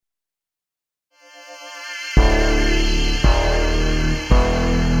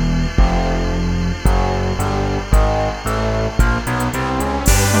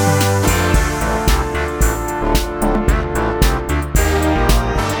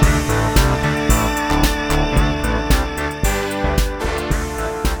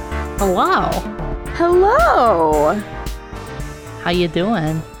Hello. Hello. How you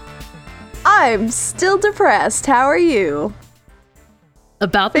doing? I'm still depressed. How are you?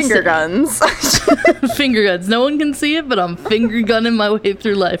 About the Finger same. guns. Finger guns. No one can see it, but I'm finger gunning my way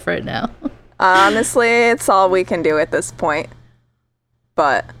through life right now. Honestly, it's all we can do at this point.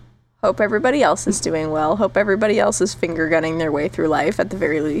 But hope everybody else is doing well. Hope everybody else is finger gunning their way through life at the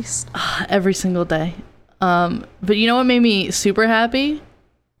very least. Every single day. But you know what made me super happy?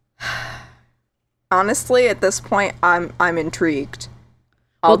 Honestly, at this point, I'm intrigued.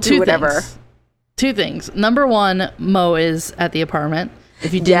 I'll do whatever. Two things. Number one, Mo is at the apartment.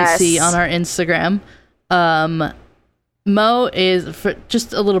 If you didn't see on our Instagram, Mo is, for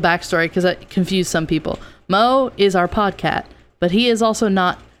just a little backstory because I confused some people. Mo is our podcat, but he is also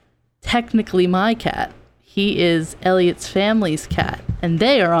not technically my cat. He is Elliot's family's cat, and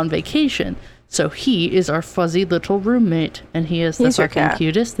they are on vacation. So he is our fuzzy little roommate, and he's the fucking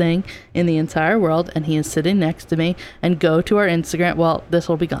cutest thing in the entire world, and he is sitting next to me. And go to our Instagram. Well, this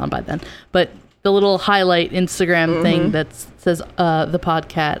will be gone by then, but the little highlight Instagram thing that says the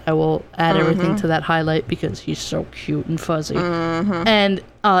podcat, I will add everything to that highlight because he's so cute and fuzzy. And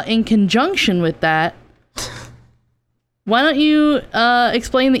in conjunction with that, why don't you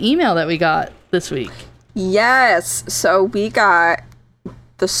explain the email that we got this week? Yes. So we got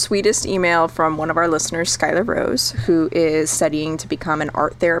the sweetest email from one of our listeners, Skylar Rose, who is studying to become an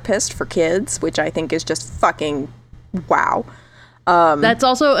art therapist for kids, which I think is just fucking wow. That's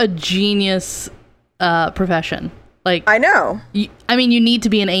also a genius profession. Like, I know. You need to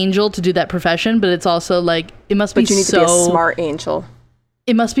be an angel to do that profession, but it's also like, it must be so... But you need to be a smart angel.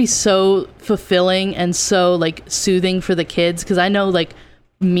 It must be so fulfilling and so, like, soothing for the kids, because I know, like,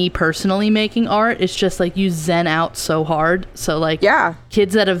 me personally making art, it's just like you zen out so hard. So like, yeah,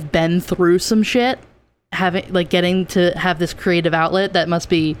 kids that have been through some shit, getting to have this creative outlet, that must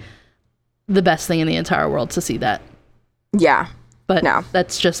be the best thing in the entire world to see that. Yeah, but no,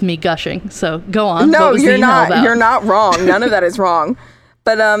 that's just me gushing. So go on. No, you're not. You're not wrong. None of that is wrong.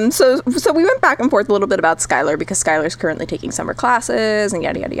 But so we went back and forth a little bit about Skylar because Skylar's currently taking summer classes and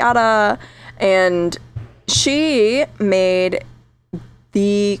yada yada yada, and she made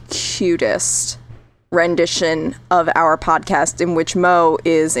the cutest rendition of our podcast in which Mo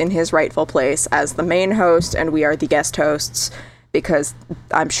is in his rightful place as the main host and we are the guest hosts, because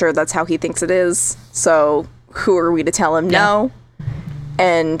I'm sure that's how he thinks it is. So who are we to tell him no?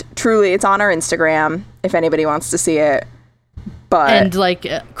 And truly, it's on our Instagram if anybody wants to see it. But and like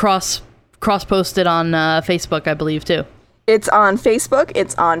cross posted on Facebook, I believe too. It's on Facebook,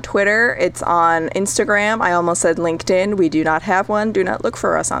 it's on Twitter, it's on Instagram. I almost said LinkedIn. We do not have one. Do not look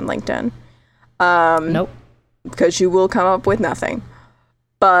for us on LinkedIn. Nope. Because you will come up with nothing.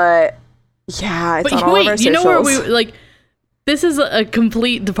 But yeah, it's on all of our socials. You know where we, like, this is a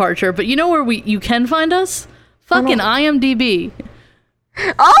complete departure, but you know where you can find us? Fucking IMDb.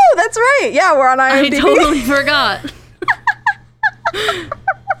 Oh, that's right. Yeah, we're on IMDb. I totally forgot.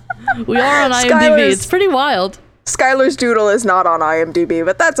 We are on IMDb. It's pretty wild. Skylar's doodle is not on IMDb,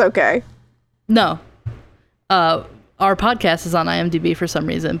 but that's okay. No. Our podcast is on IMDb for some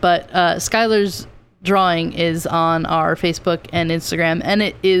reason, but Skylar's drawing is on our Facebook and Instagram, and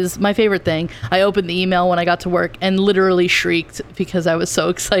it is my favorite thing. I opened the email when I got to work and literally shrieked because I was so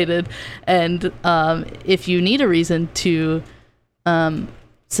excited. And if you need a reason to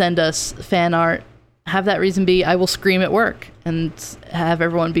send us fan art, have that reason be I will scream at work and have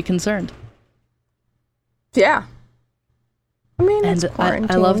everyone be concerned. Yeah. I mean, it's quarantine.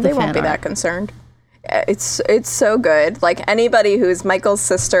 I love the They won't be that concerned. It's so good. Like, anybody who's Michael's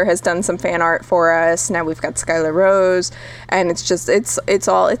sister has done some fan art for us. Now we've got Skylar Rose, and it's just it's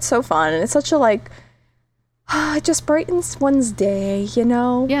so fun, and it's such a like it just brightens one's day, you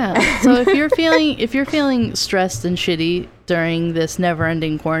know? Yeah. So if you're feeling stressed and shitty during this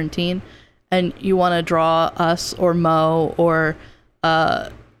never-ending quarantine, and you want to draw us or Mo or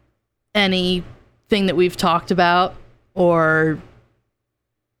anything that we've talked about, or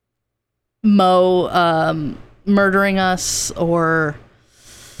Mo murdering us, or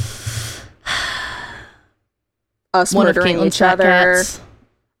us murdering each other.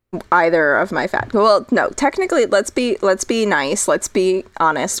 Either of my fat. Well, no, technically, let's be nice. Let's be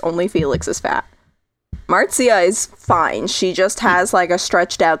honest. Only Felix is fat. Marzia is fine. She just has like a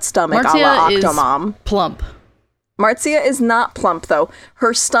stretched out stomach, a la Octomom. Plump. Marzia is not plump though.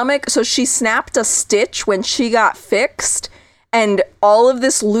 Her stomach. So she snapped a stitch when she got fixed, and all of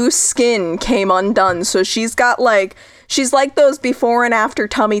this loose skin came undone. So she's like those before and after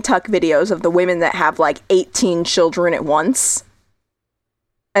tummy tuck videos of the women that have like 18 children at once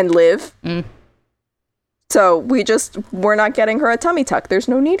and live. So we're not getting her a tummy tuck. There's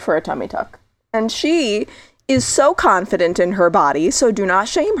no need for a tummy tuck. And she is so confident in her body, so do not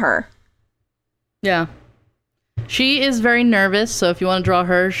shame her. Yeah. She is very nervous, so if you want to draw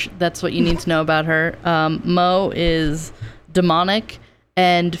her, that's what you need to know about her. Mo is demonic,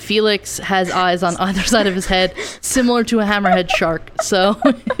 and Felix has eyes on either side of his head, similar to a hammerhead shark. So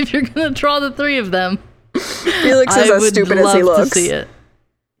if you're going to draw the three of them, Felix is as stupid as he looks. To see it.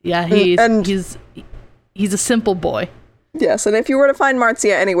 Yeah, he's a simple boy. Yes, and if you were to find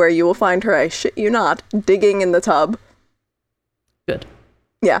Marzia anywhere, you will find her, I shit you not, digging in the tub. Good.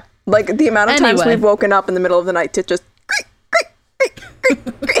 Yeah. Like, the amount of times we've woken up in the middle of the night to just...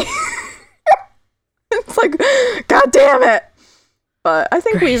 It's like, God damn it! But I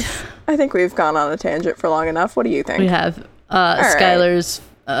think we've gone on a tangent for long enough. What do you think? We have. Skylar's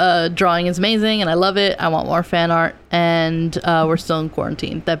drawing is amazing, and I love it. I want more fan art, and we're still in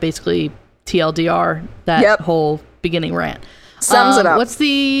quarantine. That basically TLDR, that whole beginning rant. Sums it up. What's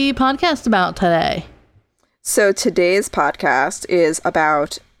the podcast about today? So today's podcast is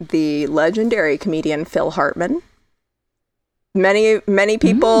about the legendary comedian Phil Hartman. Many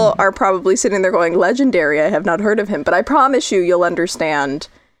people are probably sitting there going, legendary, I have not heard of him, but I promise you'll understand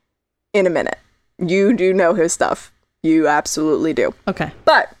in a minute. You do know his stuff. You absolutely do. Okay.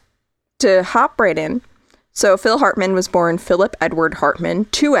 But to hop right in, so Phil Hartman was born Philip Edward Hartman,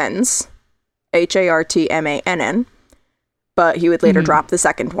 2 N's, Hartmann, but he would later drop the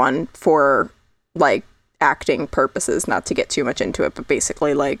second one for, like, acting purposes, not to get too much into it, but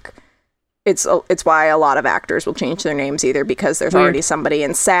basically, like, it's why a lot of actors will change their names, either because there's already somebody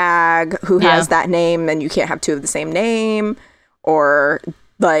in SAG who has that name and you can't have two of the same name, or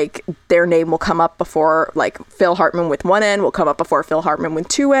like their name will come up before, like, Phil Hartman with 1 N will come up before Phil Hartman with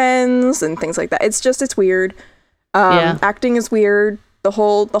 2 N's and things like that. It's weird. Acting is weird. The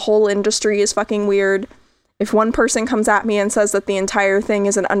whole industry is fucking weird. If one person comes at me and says that the entire thing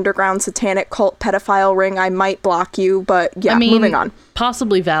is an underground satanic cult pedophile ring, I might block you, but yeah, moving on.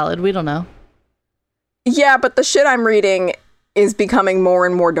 Possibly valid, we don't know. Yeah, but the shit I'm reading is becoming more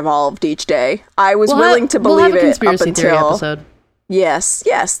and more devolved each day. I was willing to believe it up until... theory episode. Yes,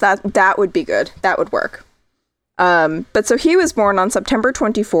 that would be good. That would work. But so he was born on September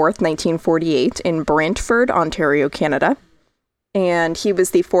 24th, 1948 in Brantford, Ontario, Canada. And he was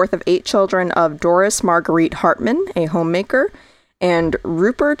the 4th of 8 children of Doris Marguerite Hartman, a homemaker, and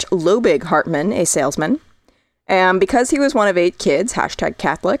Rupert Lobig Hartman, a salesman. And because he was one of 8 kids,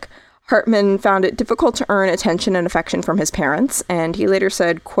 #Catholic, Hartman found it difficult to earn attention and affection from his parents, and he later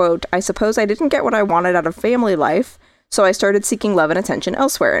said, quote, "I suppose I didn't get what I wanted out of family life, so I started seeking love and attention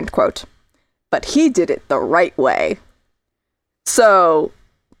elsewhere," end quote. But he did it the right way. So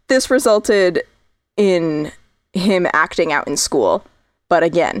this resulted in him acting out in school, but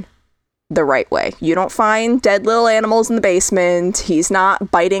again, the right way. You don't find dead little animals in the basement. He's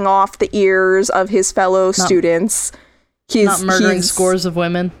not biting off the ears of his fellow students. He's not murdering scores of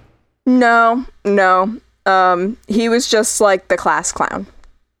women. No. He was just like the class clown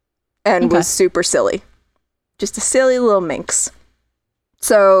and was super silly. Just a silly little minx.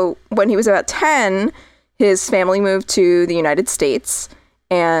 So when he was about 10, his family moved to the United States,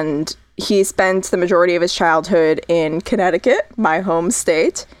 and he spent the majority of his childhood in Connecticut, my home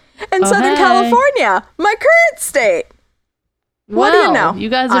state, and Southern California, my current state. What do you know? You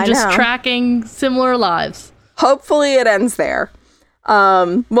guys are just tracking similar lives. Hopefully it ends there.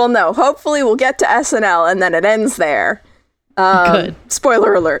 Well, no, hopefully we'll get to SNL and then it ends there. Good.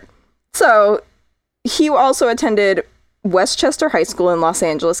 Spoiler alert. So he also attended Westchester High School in Los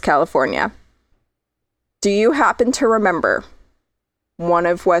Angeles, California. Do you happen to remember one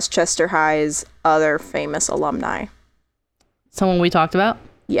of Westchester High's other famous alumni? Someone we talked about?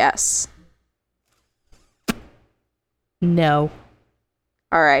 Yes. No.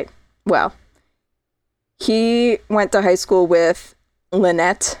 All right. Well, he went to high school with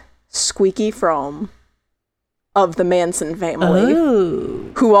Lynette Squeaky Fromm of the Manson family,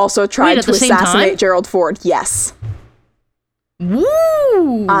 who also tried to assassinate Gerald Ford. Yes.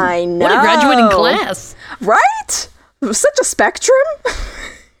 Woo! I know. What a graduating class. Right? Such a spectrum.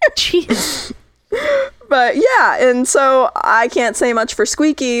 Jeez. But yeah, and so I can't say much for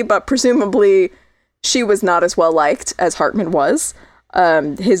Squeaky, but presumably she was not as well liked as Hartman was.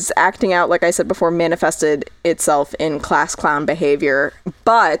 His acting out, like I said before, manifested itself in class clown behavior,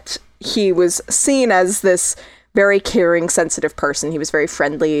 but he was seen as this very caring, sensitive person. He was very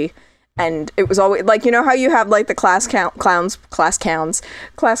friendly, and it was always like, you know how you have like the class clowns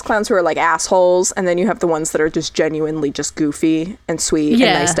who are like assholes, and then you have the ones that are just genuinely just goofy and sweet and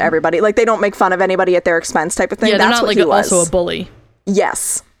nice to everybody. Like they don't make fun of anybody at their expense type of thing. Yeah, That's they're not what like he was. also a bully.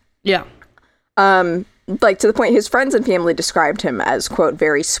 Yes. Yeah. like, to the point his friends and family described him as, quote,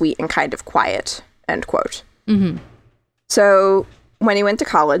 very sweet and kind of quiet, end quote. Mm-hmm. So when he went to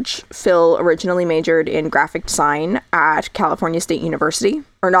college, Phil originally majored in graphic design at California State University.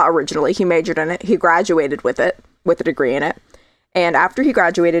 Or not originally, he majored in it. He graduated with it, with a degree in it. And after he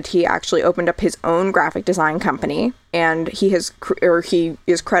graduated, he actually opened up his own graphic design company. And he is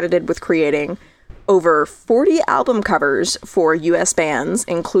credited with creating over 40 album covers for U.S. bands,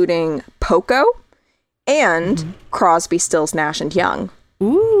 including Poco and Crosby, Stills, Nash & Young.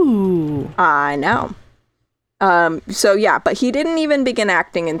 Ooh. I know. So yeah, but he didn't even begin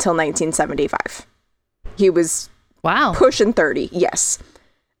acting until 1975. He was pushing 30, yes.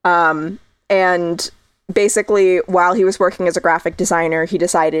 And basically, while he was working as a graphic designer, he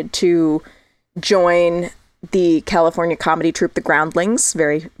decided to join the California comedy troupe, The Groundlings,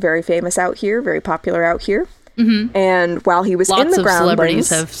 very, very famous out here, very popular out here. Mm-hmm. And while he was in The Groundlings... Lots of celebrities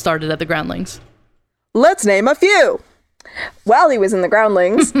have started at The Groundlings. Let's name a few! While he was in The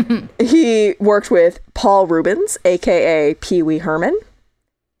Groundlings, he worked with Paul Reubens, a.k.a. Pee Wee Herman,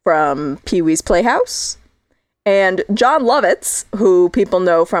 from Pee-wee's Playhouse, and John Lovitz, who people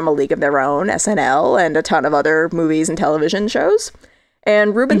know from A League of Their Own, SNL, and a ton of other movies and television shows.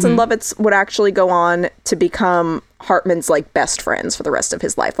 And Reubens and Lovitz would actually go on to become Hartman's, like, best friends for the rest of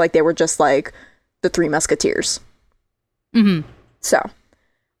his life. Like, they were just, like, the Three Musketeers. Mm-hmm. So,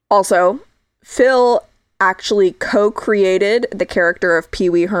 also, Phil actually co-created the character of Pee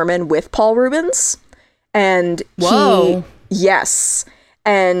Wee Herman with Paul Reubens. And Whoa.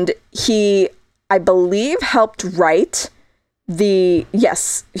 And he, I believe, helped write he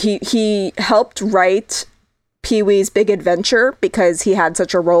helped write Pee-wee's Big Adventure because he had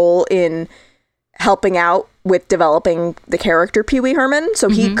such a role in helping out with developing the character Pee Wee Herman. So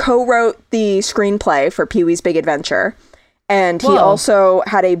he co-wrote the screenplay for Pee-wee's Big Adventure. And he also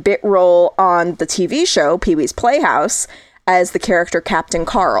had a bit role on the TV show, Pee-wee's Playhouse, as the character Captain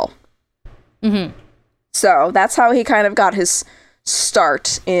Carl. Mm-hmm. So that's how he kind of got his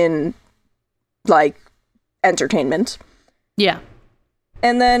start in, like, entertainment. Yeah.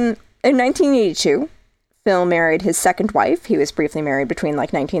 And then in 1982, Phil married his second wife. He was briefly married between,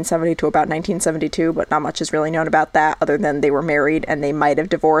 like, 1970 to about 1972, but not much is really known about that other than they were married and they might have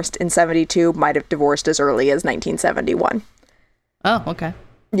divorced in 72, might have divorced as early as 1971. Oh, okay.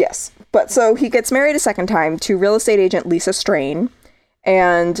 Yes. But so he gets married a second time to real estate agent Lisa Strain.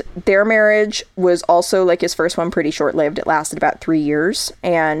 And their marriage was also, like his first one, pretty short-lived. It lasted about 3 years.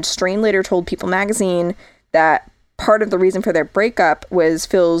 And Strain later told People magazine that part of the reason for their breakup was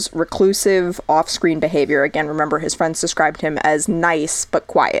Phil's reclusive off-screen behavior. Again, remember, his friends described him as nice but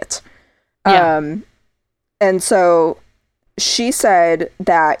quiet. Yeah. And so she said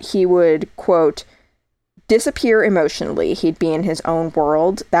that he would, quote, disappear emotionally. He'd be in his own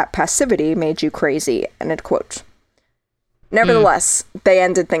world. That passivity made you crazy, end quote. Nevertheless, they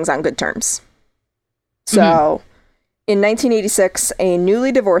ended things on good terms. So, in 1986, a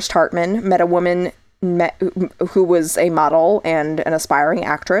newly divorced Hartman met a woman who was a model and an aspiring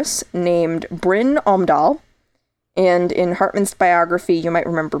actress named Bryn Omdahl. And in Hartman's biography, You Might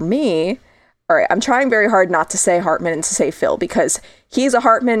Remember Me, all right, I'm trying very hard not to say Hartman and to say Phil because he's a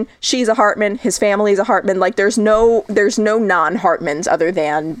Hartman, she's a Hartman, his family's a Hartman. Like, there's no non-Hartmans other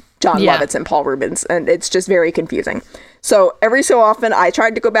than John Lovitz and Paul Reubens, and it's just very confusing. So every so often, I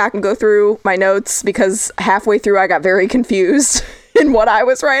tried to go back and go through my notes because halfway through, I got very confused in what I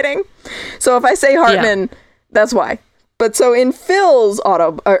was writing. So if I say Hartman, that's why. But so in Phil's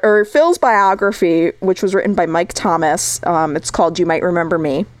Phil's biography, which was written by Mike Thomas, it's called You Might Remember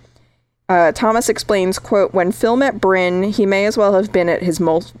Me. Thomas explains, quote, when Phil met Bryn, he may well have been at his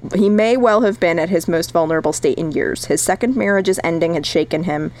most vulnerable state in years. His second marriage's ending had shaken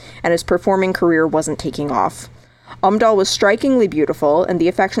him, and his performing career wasn't taking off. Omdahl was strikingly beautiful, and the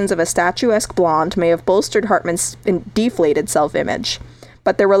affections of a statuesque blonde may have bolstered Hartman's deflated self-image.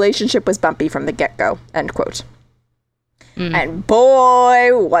 But their relationship was bumpy from the get-go, end quote. And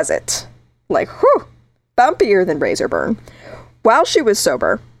boy, was it. Like, whew, bumpier than razor burn. While she was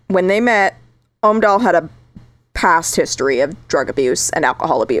sober, when they met, Omdahl had a past history of drug abuse and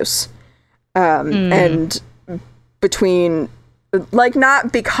alcohol abuse. And between, like,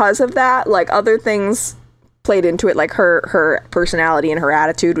 not because of that, like, other things played into it, like her personality and her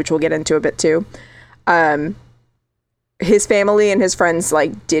attitude, which we'll get into a bit too. His family and his friends,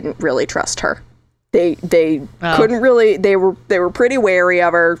 like, didn't really trust her. They couldn't really, they were pretty wary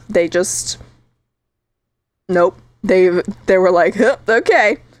of her. They just, nope. They were like,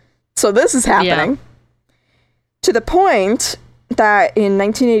 okay, so this is happening. To the point that in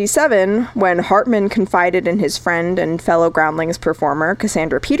 1987, when Hartman confided in his friend and fellow Groundlings performer,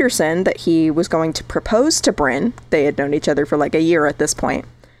 Cassandra Peterson, that he was going to propose to Bryn, they had known each other for like a year at this point.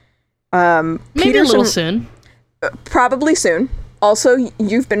 Maybe Peterson, a little soon. Probably soon. Also,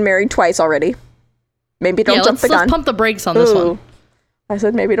 you've been married twice already. Maybe don't jump the gun. Let's pump the brakes on this one. I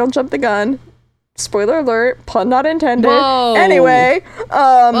said maybe don't jump the gun. Spoiler alert, pun not intended. Whoa. Anyway,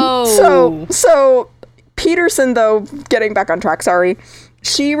 Whoa. so Peterson, though, getting back on track, sorry,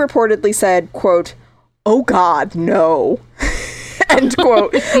 she reportedly said, quote, "Oh God, no." End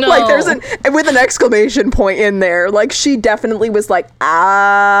quote. No. Like there's with an exclamation point in there. Like she definitely was like,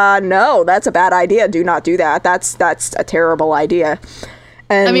 no, that's a bad idea. Do not do that. That's a terrible idea.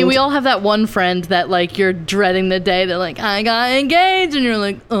 And I mean, we all have that one friend that, like, you're dreading the day that, like, I got engaged, and you're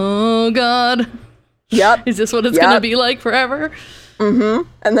like, oh, God. Yep. Is this what it's going to be like forever? Mm-hmm.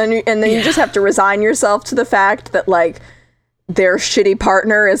 And then you just have to resign yourself to the fact that, like, their shitty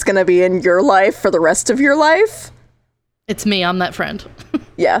partner is going to be in your life for the rest of your life. It's me. I'm that friend.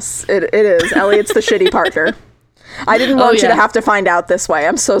 Yes, it is. Elliot's the shitty partner. I didn't want you to have to find out this way.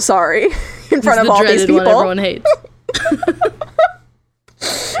 I'm so sorry. In front of all these people. One everyone hates.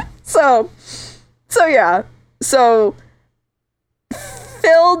 So yeah. So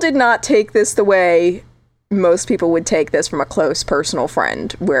Phil did not take this the way most people would take this from a close personal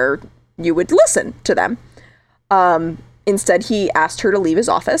friend, where you would listen to them. Instead, he asked her to leave his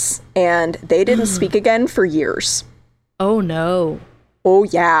office, and they didn't speak again for years. Oh, no. Oh,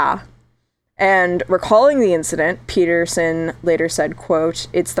 yeah. And recalling the incident, Peterson later said, quote,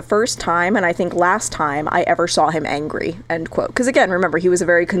 "It's the first time, and I think last time, I ever saw him angry," end quote. Because again, remember, he was a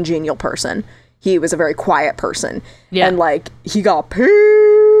very congenial person. He was a very quiet person. Yeah. And, like, he got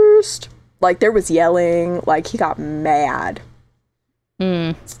pissed. Like, there was yelling. Like, he got mad.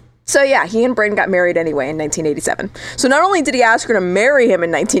 So, yeah, he and Bryn got married anyway in 1987. So not only did he ask her to marry him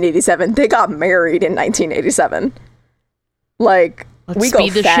in 1987, they got married in 1987. Like... Let's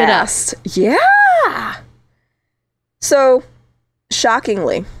speed this shit up. Yeah. So,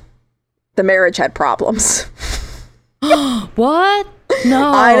 shockingly, the marriage had problems. What?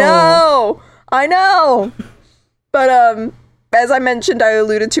 No. I know. But as I mentioned, I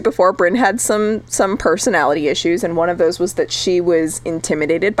alluded to before, Bryn had some personality issues, and one of those was that she was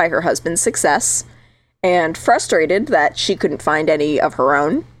intimidated by her husband's success and frustrated that she couldn't find any of her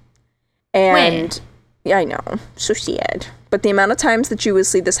own. And yeah, I know. So sad. But the amount of times that you would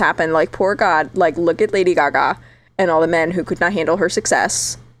see this happen, like, poor God, like, look at Lady Gaga and all the men who could not handle her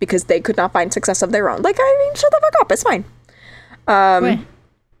success because they could not find success of their own. Like, I mean, shut the fuck up. It's fine.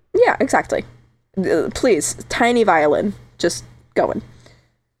 Yeah, exactly. Please, tiny violin, just going.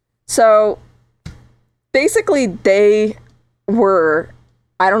 So, basically, they were...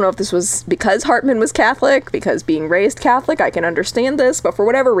 I don't know if this was because Hartman was Catholic, because being raised Catholic, I can understand this, but for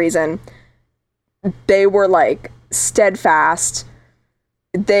whatever reason, they were, like... steadfast.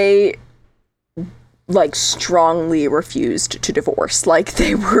 They like strongly refused to divorce. Like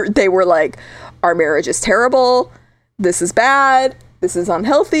they were like, our marriage is terrible, this is bad, this is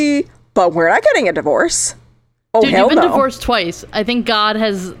unhealthy, but we're not getting a divorce. Oh, dude, hell you've been no. divorced twice. I think God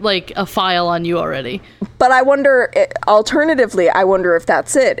has like a file on you already. But I wonder, alternatively, I wonder if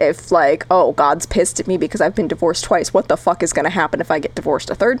that's it. If like, oh, God's pissed at me because I've been divorced twice. What the fuck is going to happen if I get divorced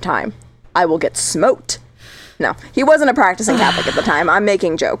a third time? I will get smoked. No, he wasn't a practicing Catholic at the time. I'm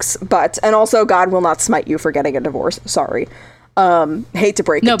making jokes, and also God will not smite you for getting a divorce. Sorry. Hate to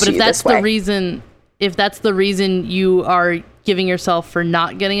break it to you this way. No, but if that's the reason you are giving yourself for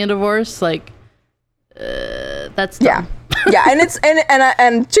not getting a divorce, like, that's dumb. Yeah,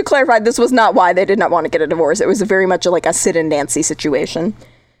 and to clarify, this was not why they did not want to get a divorce. It was very much like a Sid and Nancy situation.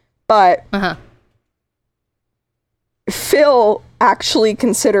 But Phil actually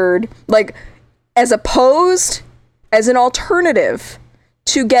considered, like, as an alternative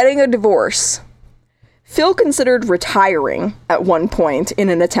to getting a divorce, Phil considered retiring at one point in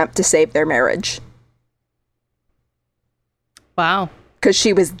an attempt to save their marriage. Wow. Because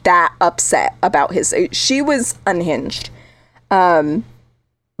she was that upset about she was unhinged.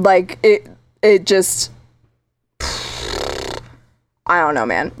 Like, it just, I don't know,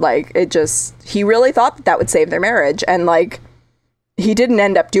 man. Like, he really thought that would save their marriage, and, like, he didn't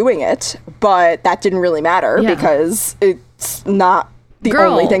end up doing it, but that didn't really matter because it's not the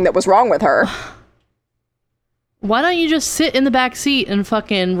only thing that was wrong with her. Why don't you just sit in the back seat and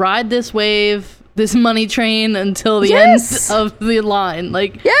fucking ride this wave, this money train until the end of the line?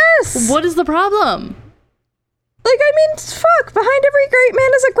 Like, what is the problem? Like, I mean, fuck, behind every great man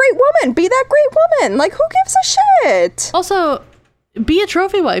is a great woman. Be that great woman. Like, who gives a shit? Also, be a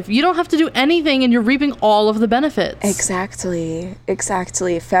trophy wife. You don't have to do anything and you're reaping all of the benefits.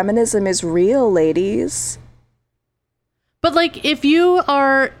 Exactly. Feminism is real, ladies. But, like, if you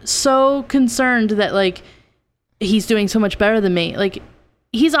are so concerned that, like, he's doing so much better than me, like,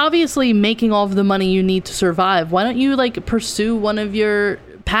 he's obviously making all of the money you need to survive. Why don't you, like, pursue one of your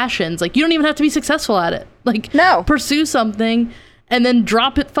passions? Like, you don't even have to be successful at it. Like, no. Pursue something and then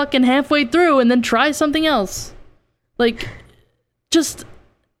drop it fucking halfway through and then try something else. Like, just...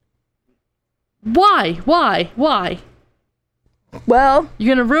 Why? Well...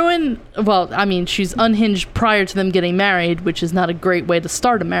 You're gonna ruin... Well, I mean, she's unhinged prior to them getting married, which is not a great way to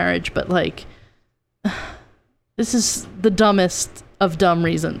start a marriage, but, like... This is the dumbest of dumb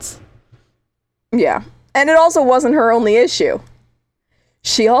reasons. Yeah. And it also wasn't her only issue.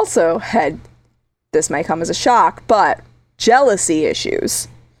 She also had... This might come as a shock, but... jealousy issues.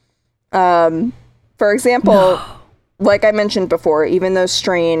 For example... No. Like I mentioned before, even though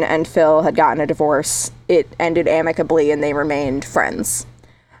Strain and Phil had gotten a divorce, it ended amicably and they remained friends.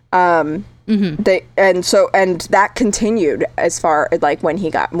 And that continued as far like when he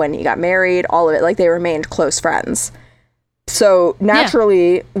got married, all of it, like they remained close friends. So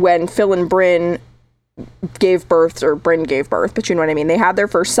naturally, when Phil and Bryn gave birth, or Bryn gave birth, but you know what I mean, they had their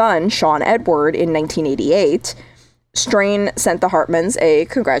first son, Sean Edward, in 1988. Strain sent the Hartmans a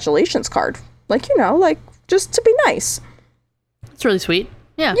congratulations card. Like, you know, like, just to be nice. It's really sweet.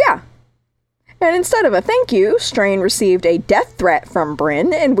 Yeah. Yeah. And instead of a thank you, Strain received a death threat from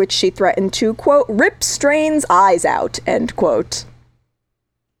Bryn in which she threatened to, quote, rip Strain's eyes out, end quote.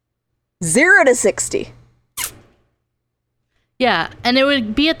 0 to 60. Yeah, and it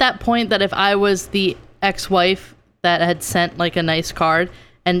would be at that point that if I was the ex-wife that had sent, like, a nice card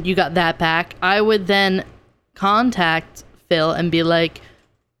and you got that back, I would then contact Phil and be like,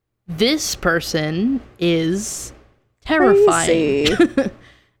 this person is terrifying.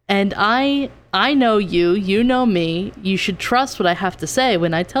 And I know you know me. You should trust what I have to say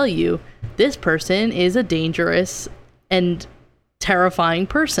when I tell you this person is a dangerous and terrifying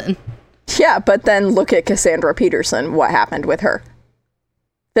person. Yeah, but then look at Cassandra Peterson, what happened with her.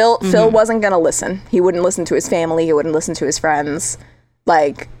 Phil wasn't going to listen. He wouldn't listen to his family. He wouldn't listen to his friends.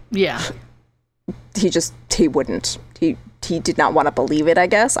 Like, yeah. He wouldn't. He did not want to believe it, I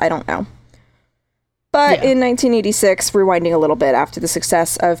guess. I don't know. But in 1986, rewinding a little bit after the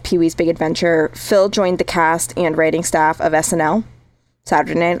success of Pee-wee's Big Adventure, Phil joined the cast and writing staff of SNL,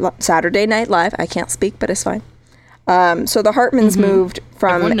 Saturday Night Live. I can't speak, but it's fine. So the Hartmans moved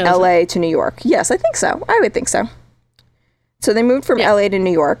from LA to New York. Yes, I think so. I would think so. So they moved from LA to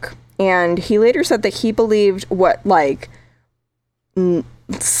New York, and he later said that he believed what, like,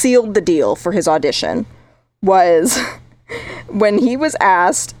 sealed the deal for his audition was... when he was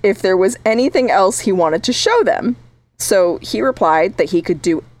asked if there was anything else he wanted to show them. So he replied that he could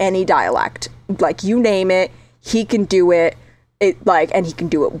do any dialect. Like, you name it, he can do it. And he can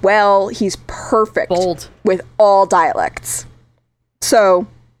do it well. He's perfect with all dialects. So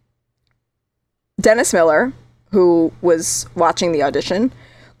Dennis Miller, who was watching the audition,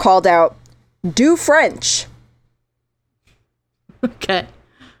 called out, "Do French." Okay.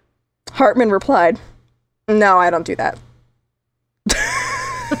 Hartman replied, "No, I don't do that."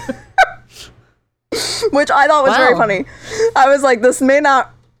 Which I thought was very funny. I was like, this may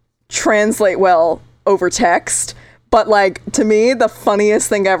not translate well over text, but, like, to me, the funniest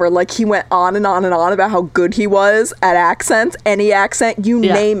thing ever. Like, he went on and on and on about how good he was at accents. Any accent, you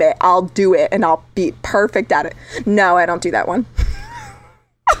name it, I'll do it, and I'll be perfect at it. No, I don't do that one.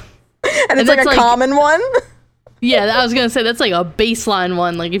 and it's like a common one. Yeah, I was going to say, that's like a baseline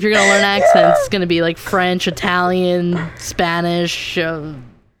one. Like, if you're going to learn accents, it's going to be like French, Italian, Spanish,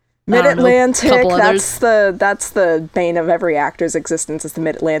 Mid-Atlantic. That's the bane of every actor's existence, is the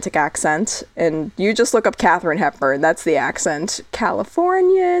Mid-Atlantic accent. And you just look up Katharine Hepburn. That's the accent.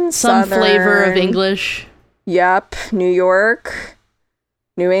 Californian, some Southern. Flavor of English. Yep. New York,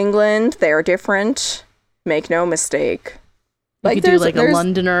 New England. They are different. Make no mistake. You could do like a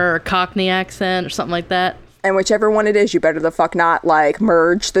Londoner or Cockney accent or something like that. And whichever one it is, you better the fuck not, like,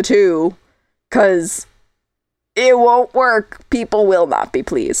 merge the two, because it won't work. People will not be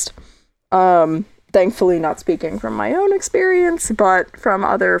pleased. Thankfully not speaking from my own experience, but from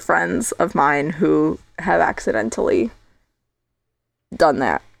other friends of mine who have accidentally done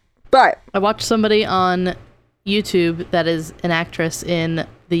that. But I watched somebody on YouTube that is an actress in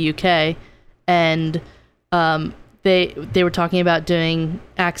the UK, and they were talking about doing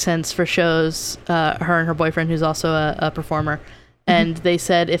accents for shows, her and her boyfriend, who's also a performer. And they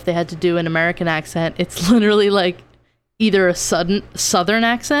said if they had to do an American accent, it's literally like either a southern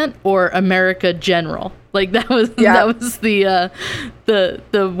accent or America general. Like that was the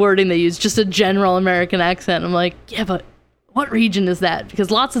wording they used, just a general American accent. I'm like, yeah, but what region is that?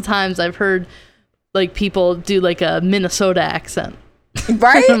 Because lots of times I've heard like people do like a Minnesota accent.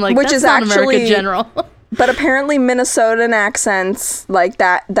 Right? I'm like, which that's is not actually American general. But apparently Minnesotan accents, like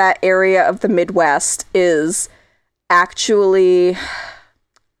that area of the Midwest, is actually,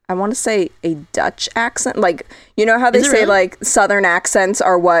 I want to say, a Dutch accent. Like, you know how they say, really? like, Southern accents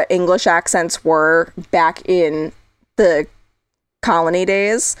are what English accents were back in the colony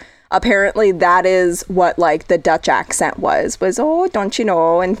days? Apparently that is what, like, the Dutch accent was, oh, don't you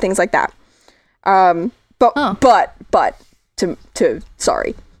know, and things like that.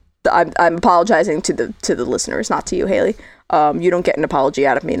 Sorry. I'm apologizing to the listeners, not to you, Haley. You don't get an apology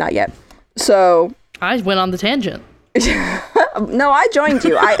out of me, not yet. So I went on the tangent. no, I joined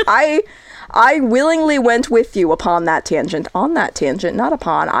you. I willingly went with you upon that tangent. On that tangent, not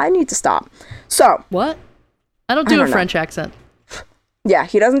upon. I need to stop. So What? I don't do a French accent. yeah,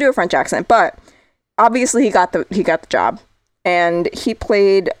 he doesn't do a French accent, but obviously he got the job, and he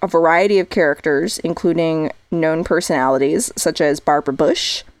played a variety of characters, including known personalities such as Barbara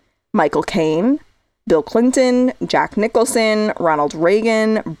Bush, Michael Caine, Bill Clinton, Jack Nicholson, Ronald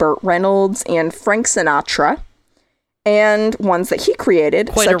Reagan, Burt Reynolds, and Frank Sinatra, and ones that he created.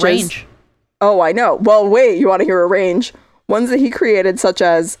 Quite a range. Oh, I know. Well, wait, you want to hear a range? Ones that he created, such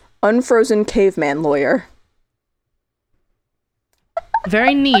as Unfrozen Caveman Lawyer.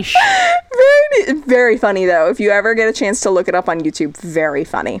 Very niche. Very funny, though. If you ever get a chance to look it up on YouTube, very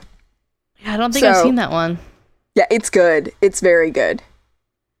funny. Yeah, I don't think I've seen that one. Yeah, it's good. It's very good.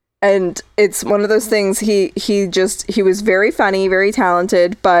 And it's one of those things, he was very funny, very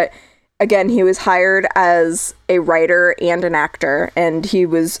talented, but again, he was hired as a writer and an actor, and he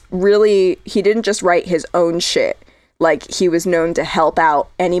didn't just write his own shit. Like, he was known to help out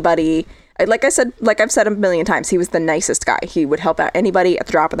anybody. Like I've said a million times, he was the nicest guy. He would help out anybody at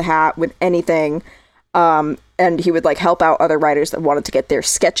the drop of the hat with anything. And he would like help out other writers that wanted to get their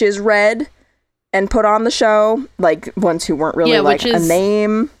sketches read and put on the show, like ones who weren't really like a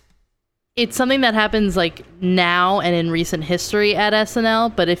name. It's something that happens like now and in recent history at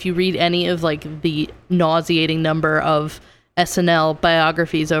SNL, but if you read any of like the nauseating number of SNL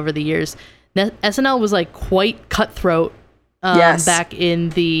biographies over the years, SNL was like quite cutthroat back in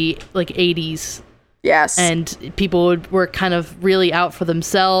the like 80s. Yes. And people were kind of really out for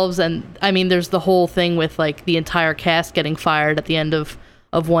themselves. And I mean, there's the whole thing with like the entire cast getting fired at the end of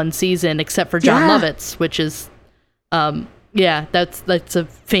one season, except for John Lovitz, which is, that's a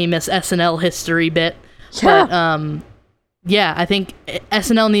famous SNL history bit. Yeah. But I think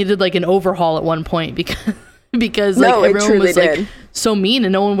SNL needed like an overhaul at one point because like everyone was like so mean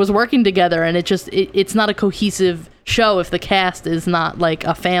and no one was working together, and it's not a cohesive show if the cast is not like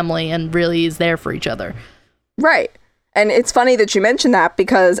a family and really is there for each other. Right. And it's funny that you mentioned that,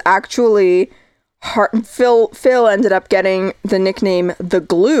 because actually Phil ended up getting the nickname The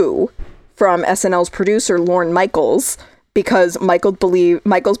Glue from SNL's producer Lorne Michaels, because Michaels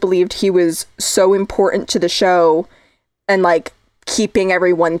believed he was so important to the show and like keeping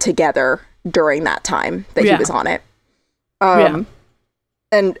everyone together during that time that he was on it.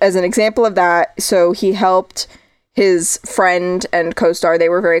 And as an example of that, so he helped his friend and co-star, they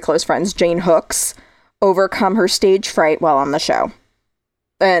were very close friends, Jane Hooks, overcome her stage fright while on the show.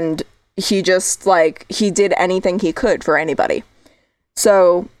 And he just he did anything he could for anybody.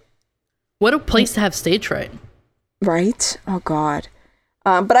 So what a place to have stage fright. Right? Oh God.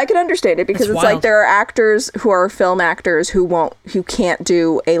 But I can understand it, because it's wild. like there are actors who are film actors who can't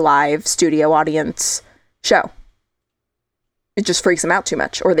do a live studio audience show. It just freaks them out too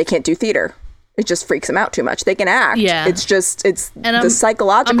much, or they can't do theater. It just freaks them out too much. They can act. Yeah. It's the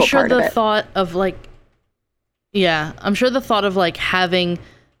psychological part of it. I'm sure the thought of like having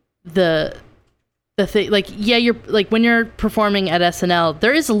the thing, like, you're like, when you're performing at SNL,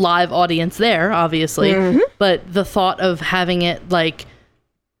 there is a live audience there, obviously, but the thought of having it like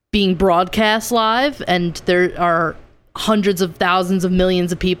being broadcast live, and there are hundreds of thousands of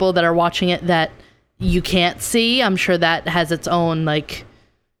millions of people that are watching it that you can't see, I'm sure that has its own like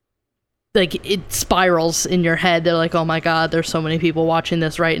it spirals in your head. They're like, oh my God, there's so many people watching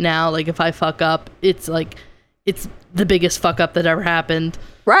this right now. Like, if I fuck up, it's the biggest fuck up that ever happened.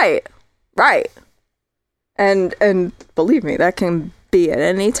 Right. And believe me, that can be at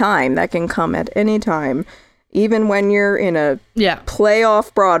any time. That can come at any time. Even when you're in a play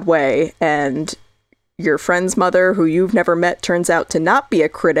off Broadway and your friend's mother, who you've never met, turns out to not be a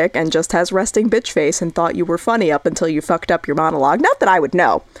critic and just has resting bitch face and thought you were funny up until you fucked up your monologue. Not that I would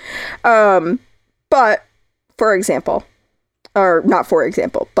know. But, for example, or not for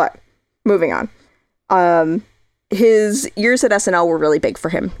example, but moving on. His years at SNL were really big for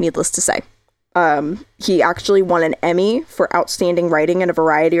him, needless to say. He actually won an Emmy for outstanding writing in a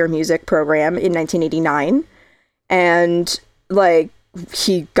variety or music program in 1989. And, like,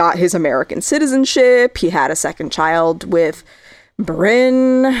 he got his American citizenship. He had a second child with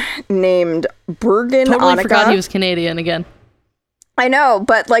Bryn named Bergen Totally Annika. forgot he was Canadian again. I know,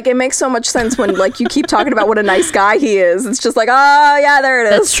 but, like, it makes so much sense when, like, you keep talking about what a nice guy he is. It's just like, oh, yeah, there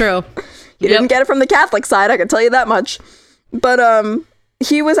it is. That's true. You didn't get it from the Catholic side, I can tell you that much. But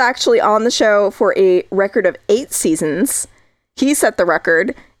he was actually on the show for a record of 8 seasons. He set the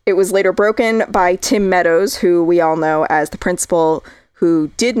record. It was later broken by Tim Meadows, who we all know as the principal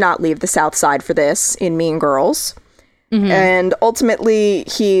who did not leave the South Side for this in Mean Girls. Mm-hmm. And ultimately,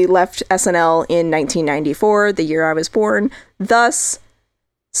 he left SNL in 1994, the year I was born, thus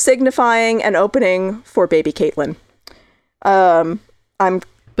signifying an opening for baby Caitlyn.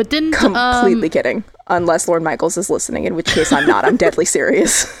 But didn't completely kidding, unless Lorne Michaels is listening, in which case I'm not. I'm deadly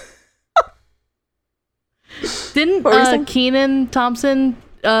serious. Didn't Kenan Thompson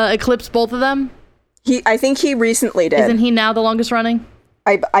eclipse both of them? I think he recently did. Isn't he now the longest running?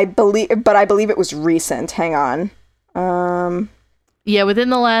 I believe it was recent. Hang on. Yeah, within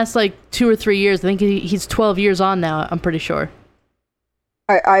the last like 2 or 3 years. I think he's 12 years on now. I'm pretty sure.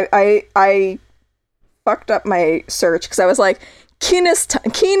 I fucked up my search because I was like,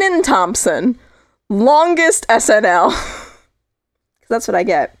 Kenan Thompson, longest SNL. That's what I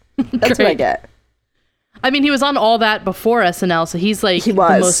get. That's what I get. I mean, he was on All That before SNL, so he's like the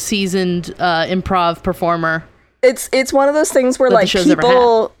most seasoned improv performer. It's one of those things where like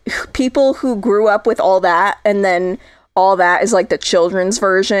people who grew up with All That, and then All That is like the children's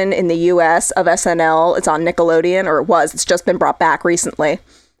version in the US of SNL. It's on Nickelodeon, or it was. It's just been brought back recently.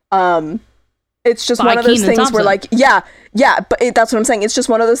 It's just one of those things where like, but that's what I'm saying. It's just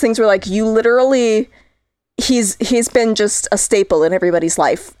one of those things where like you literally, he's been just a staple in everybody's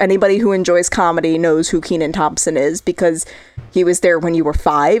life. Anybody who enjoys comedy knows who Kenan Thompson is because he was there when you were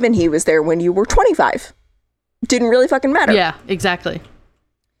 5 and he was there when you were 25. Didn't really fucking matter. Yeah, exactly.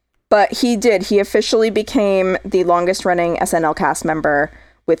 But he did. He officially became the longest running SNL cast member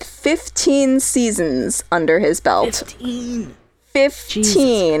with 15 seasons under his belt.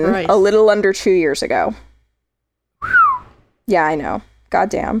 15, a little under 2 years ago. Yeah, I know.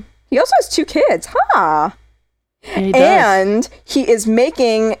 Goddamn. He also has 2 kids, huh? Yeah, and he is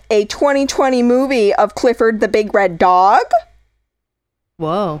making a 2020 movie of Clifford the Big Red Dog.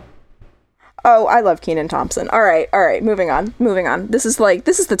 Whoa. Oh, I love Kenan Thompson. All right, moving on. This is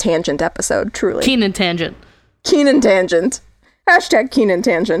the tangent episode, truly. Kenan Tangent. Hashtag Kenan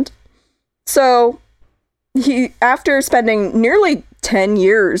Tangent. So, he, after spending nearly 10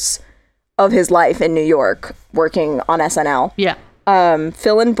 years of his life in New York working on SNL,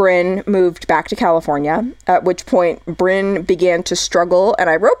 Phil and Bryn moved back to California, at which point Bryn began to struggle, and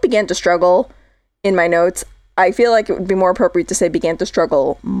I wrote began to struggle in my notes. I feel like it would be more appropriate to say began to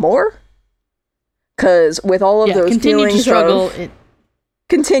struggle more, because with all of those feelings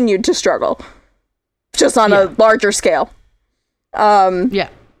continued to struggle, just on a larger scale.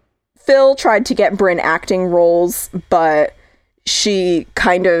 Phil tried to get Bryn acting roles, but she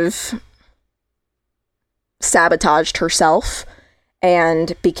kind of sabotaged herself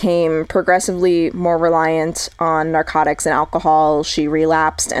and became progressively more reliant on narcotics and alcohol. She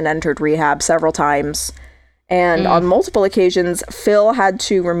relapsed and entered rehab several times. And on multiple occasions, Phil had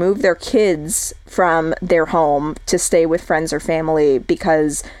to remove their kids from their home to stay with friends or family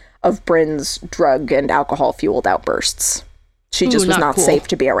because of Bryn's drug and alcohol-fueled outbursts. She just was not safe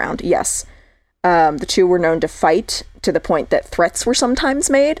to be around. Yes. The two were known to fight to the point that threats were sometimes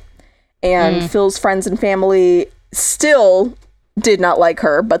made. And Phil's friends and family still did not like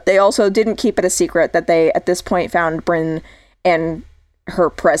her, but they also didn't keep it a secret that they, at this point, found Bryn and her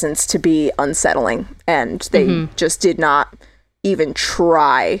presence to be unsettling. And they just did not even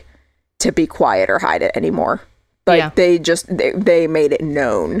try to be quiet or hide it anymore. Like, they made it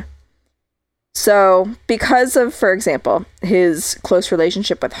known. So, because of, for example, his close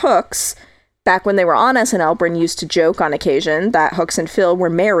relationship with Hooks, back when they were on SNL, Bryn used to joke on occasion that Hooks and Phil were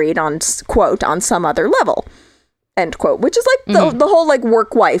married on, quote, on some other level, end quote, which is like the whole, like,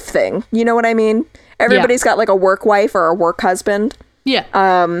 work wife thing. You know what I mean? Everybody's got, like, a work wife or a work husband. Yeah.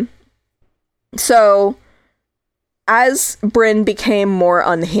 So, as Bryn became more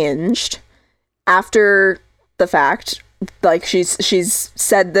unhinged, after the fact, like, she's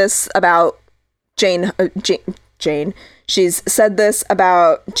said this about Jane. She's said this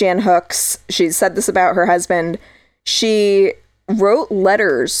about Jan Hooks. She's said this about her husband. She wrote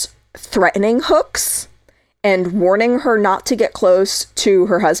letters threatening Hooks and warning her not to get close to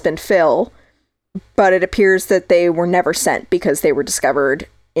her husband, Phil, but it appears that they were never sent because they were discovered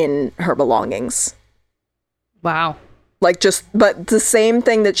in her belongings. Wow. Like, but the same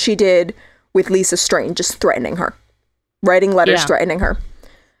thing that she did with Lisa Strain, just threatening her. Writing letters threatening her.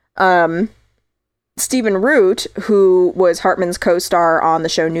 Stephen Root, who was Hartman's co-star on the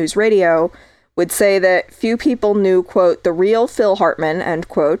show News Radio, would say that few people knew, quote, the real Phil Hartman, end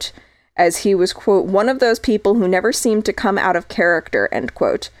quote, as he was, quote, one of those people who never seemed to come out of character, end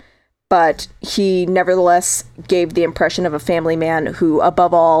quote. But he nevertheless gave the impression of a family man who,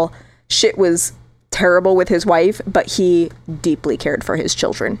 above all, shit was terrible with his wife, but he deeply cared for his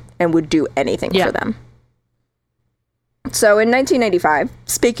children and would do anything for them. So in 1995,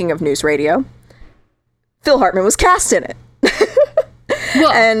 speaking of News Radio, Phil Hartman was cast in it.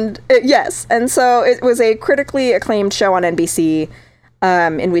 And yes, and so it was a critically acclaimed show on NBC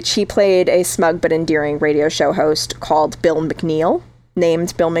in which he played a smug but endearing radio show host called Bill McNeil,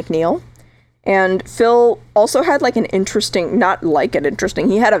 named Bill McNeil. And Phil also had he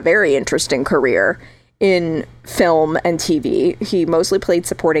had a very interesting career in film and TV. He mostly played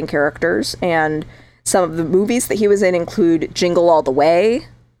supporting characters, and some of the movies that he was in include Jingle All the Way,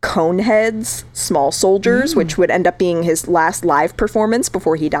 Coneheads, Small Soldiers, which would end up being his last live performance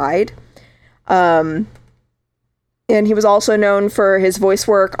before he died. And he was also known for his voice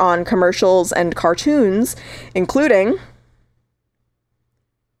work on commercials and cartoons, including...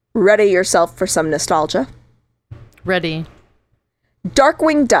 Ready yourself for some nostalgia. Ready.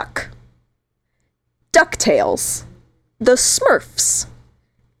 Darkwing Duck. DuckTales. The Smurfs.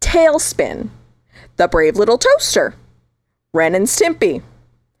 Tailspin. The Brave Little Toaster. Ren and Stimpy.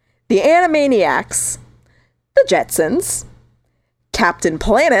 The Animaniacs. The Jetsons. Captain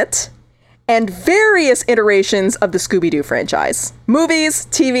Planet. And various iterations of the Scooby-Doo franchise. Movies,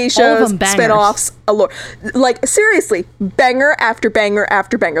 TV shows, spin-offs, seriously, banger after banger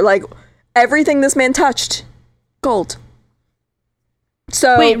after banger. Like, everything this man touched, gold.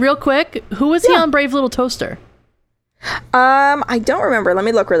 So wait, real quick, who was he on Brave Little Toaster? I don't remember. Let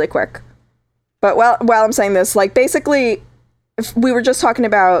me look really quick. But while I'm saying this, basically, we were just talking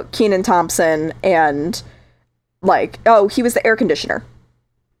about Kenan Thompson and, he was the air conditioner.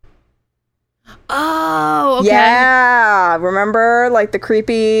 Oh, okay. Yeah, remember, the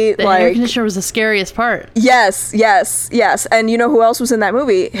creepy, the air conditioner was the scariest part. Yes. And you know who else was in that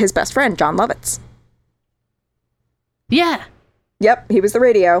movie? His best friend, John Lovitz. Yeah. Yep, he was the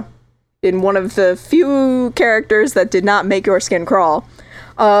radio in one of the few characters that did not make your skin crawl.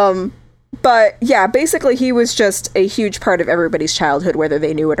 But yeah, basically he was just a huge part of everybody's childhood, whether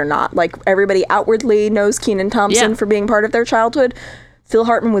they knew it or not. Everybody outwardly knows Kenan Thompson for being part of their childhood. Phil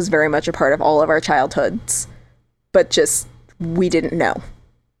Hartman was very much a part of all of our childhoods, but just we didn't know.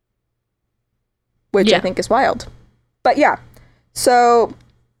 Which I think is wild. But yeah, so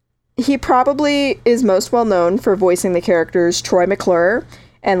he probably is most well known for voicing the characters Troy McClure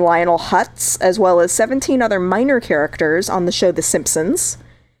and Lionel Hutz, as well as 17 other minor characters on the show The Simpsons.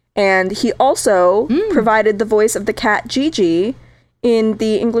 And he also provided the voice of the cat Gigi in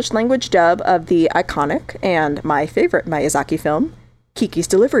the English language dub of the iconic and my favorite Miyazaki film, Kiki's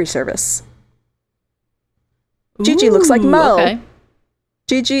Delivery Service. Gigi looks like Mo. Okay.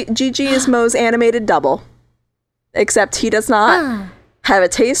 Gigi is Mo's animated double. Except he does not have a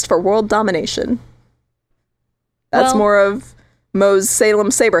taste for world domination. That's more of Mo's Salem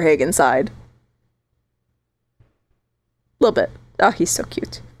Saberhagen side. A little bit. Oh, he's so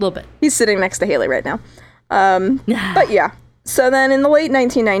cute. A little bit. He's sitting next to Haley right now. But yeah. So then in the late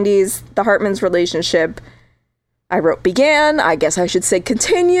 1990s, the Hartmans' relationship... I wrote began, I guess I should say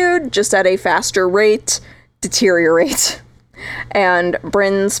continued, just at a faster rate, deteriorate. And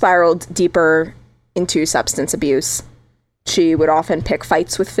Bryn spiraled deeper into substance abuse. She would often pick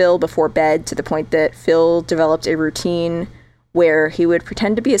fights with Phil before bed, to the point that Phil developed a routine where he would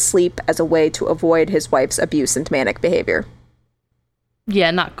pretend to be asleep as a way to avoid his wife's abuse and manic behavior.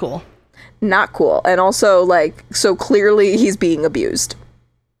 Yeah, not cool. Not cool. And also, so clearly he's being abused.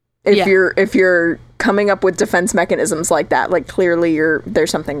 If you're coming up with defense mechanisms like that, clearly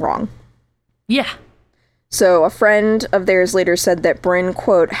there's something wrong. Yeah. So a friend of theirs later said that Bryn,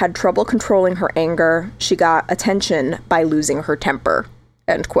 quote, had trouble controlling her anger. She got attention by losing her temper,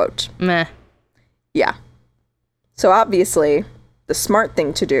 end quote. Meh. Yeah. So obviously, the smart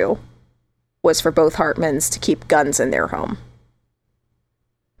thing to do was for both Hartmans to keep guns in their home.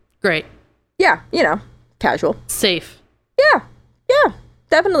 Great. Yeah, casual. Safe. Yeah,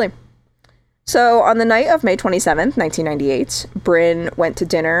 definitely. So, on the night of May 27th, 1998, Bryn went to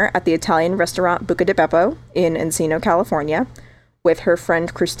dinner at the Italian restaurant Buca di Beppo in Encino, California, with her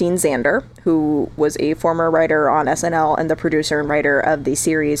friend Christine Zander, who was a former writer on SNL and the producer and writer of the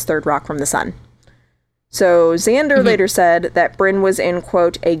series Third Rock from the Sun. So Xander later said that Bryn was in,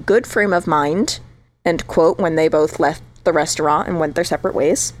 quote, a good frame of mind, end quote, when they both left the restaurant and went their separate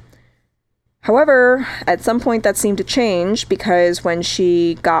ways. However, at some point that seemed to change because when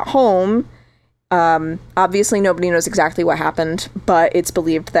she got home, obviously nobody knows exactly what happened, but it's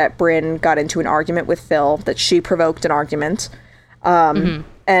believed that Bryn got into an argument with Phil, that she provoked an argument.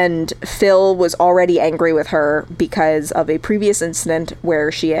 And Phil was already angry with her because of a previous incident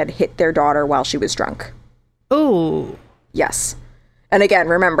where she had hit their daughter while she was drunk. Oh. Yes. And again,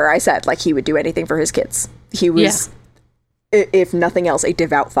 remember, I said, like, he would do anything for his kids. He was, if nothing else, a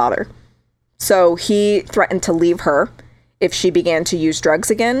devout father. So he threatened to leave her if she began to use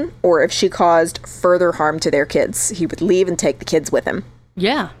drugs again, or if she caused further harm to their kids. He would leave and take the kids with him.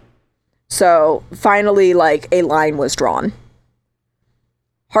 Yeah. So finally, like, a line was drawn.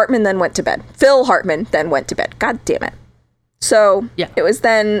 Hartman then went to bed. Phil Hartman then went to bed. God damn it. So it was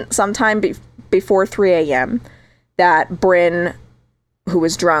then sometime before 3 a.m. that Bryn, who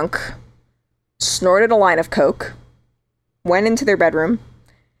was drunk, snorted a line of coke, went into their bedroom,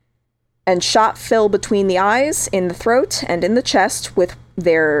 and shot Phil between the eyes, in the throat, and in the chest with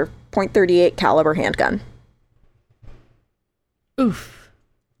their .38 caliber handgun. Oof.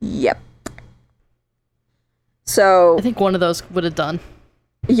 Yep. So I think one of those would have done.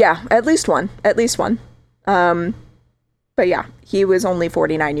 Yeah, at least one. At least one. But yeah, he was only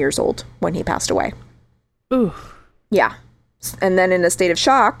 49 years old when he passed away. Ooh. Yeah. And then in a state of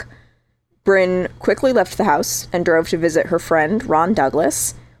shock, Bryn quickly left the house and drove to visit her friend, Ron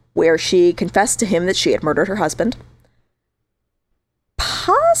Douglas, where she confessed to him that she had murdered her husband.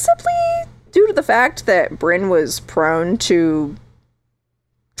 Possibly due to the fact that Bryn was prone to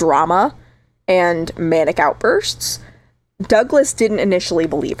drama and manic outbursts. Douglas didn't initially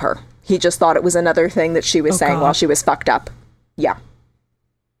believe her. He just thought it was another thing that she was saying while she was fucked up. Yeah.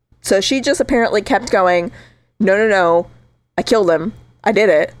 So she just apparently kept going, no, I killed him. I did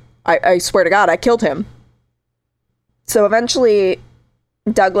it. I swear to God, I killed him. So eventually,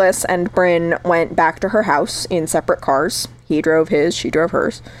 Douglas and Bryn went back to her house in separate cars. He drove his, she drove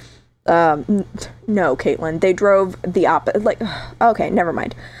hers. No, Caitlin, they drove the opposite. Like, okay, never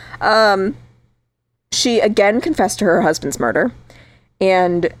mind. She again confessed to her husband's murder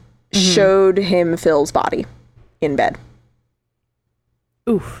and showed him Phil's body in bed.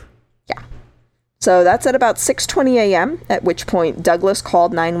 Oof. Yeah. So that's at about 6:20 a.m., at which point Douglas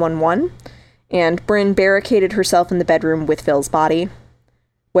called 911, and Bryn barricaded herself in the bedroom with Phil's body.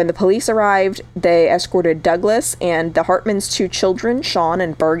 When the police arrived, they escorted Douglas and the Hartmans' two children, Sean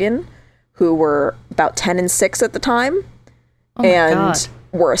and Bergen, who were about 10 and 6 at the time, and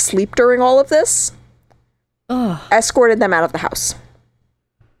were asleep during all of this. Escorted them out of the house.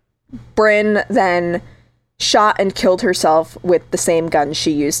 Bryn then shot and killed herself with the same gun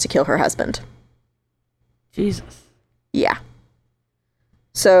she used to kill her husband. Jesus. Yeah.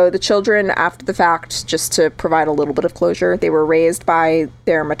 So the children, after the fact, just to provide a little bit of closure, they were raised by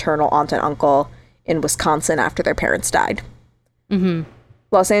their maternal aunt and uncle in Wisconsin after their parents died.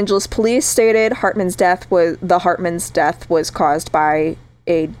 Los Angeles police stated the Hartman's death was caused by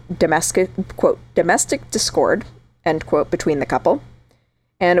a domestic discord, end quote, between the couple.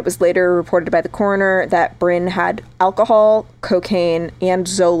 And it was later reported by the coroner that Bryn had alcohol, cocaine, and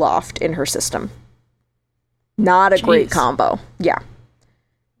Zoloft in her system. Not a great combo. Yeah.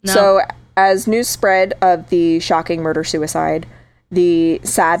 No. So as news spread of the shocking murder-suicide, the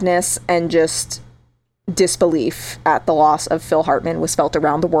sadness and just disbelief at the loss of Phil Hartman was felt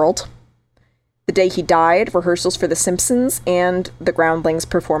around the world. The day he died, rehearsals for The Simpsons and The Groundlings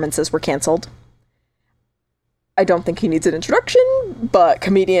performances were canceled. I don't think he needs an introduction, but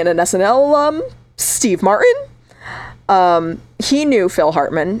comedian and SNL alum, Steve Martin, he knew Phil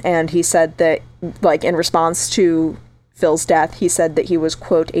Hartman, and he said that, like, in response to Phil's death, he said that he was,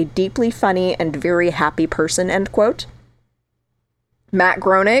 quote, a deeply funny and very happy person, end quote. Matt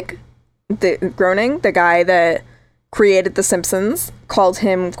Groening, the guy that created The Simpsons, called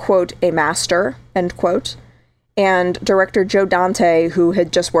him, quote, a master, end quote. And director Joe Dante, who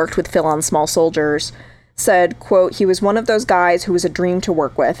had just worked with Phil on Small Soldiers, said, quote, he was one of those guys who was a dream to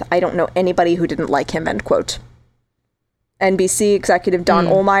work with. I don't know anybody who didn't like him, end quote. NBC executive Don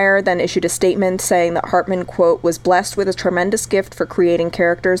Ohlmeyer then issued a statement saying that Hartman, quote, was blessed with a tremendous gift for creating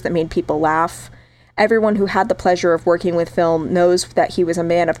characters that made people laugh. Everyone who had the pleasure of working with Phil knows that he was a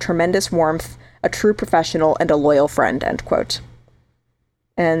man of tremendous warmth, a true professional, and a loyal friend, end quote.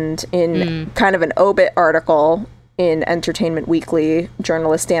 And in kind of an obit article in Entertainment Weekly,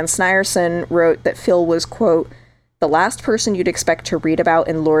 journalist Dan Snierson wrote that Phil was, quote, the last person you'd expect to read about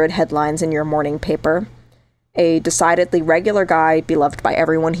in lurid headlines in your morning paper. A decidedly regular guy, beloved by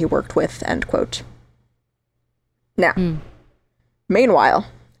everyone he worked with, end quote. Now, meanwhile,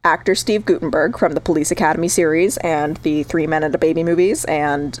 actor Steve Guttenberg from the Police Academy series and the Three Men and a Baby movies,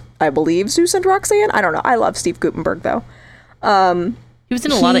 and I believe Zeus and Roxanne. I don't know. I love Steve Guttenberg, though. He was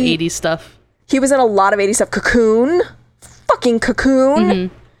in a lot of 80s stuff. He was in a lot of 80s stuff. Cocoon. Fucking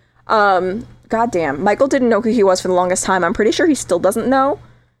Cocoon. Goddamn. Michael didn't know who he was for the longest time. I'm pretty sure he still doesn't know.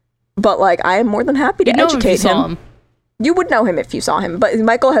 But, like, I am more than happy to educate him. You would know him if you saw him. But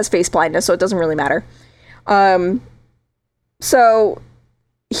Michael has face blindness, so it doesn't really matter. So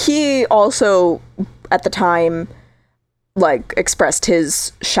he also, at the time, like, expressed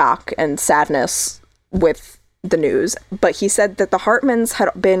his shock and sadness with the news. But he said that the Hartmans had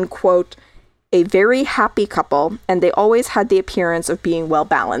been, quote, a very happy couple, and they always had the appearance of being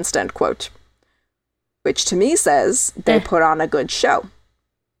well-balanced, end quote. Which to me says they put on a good show.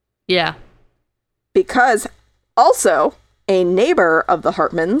 Yeah. Because also, a neighbor of the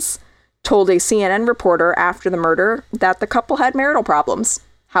Hartmans told a CNN reporter after the murder that the couple had marital problems.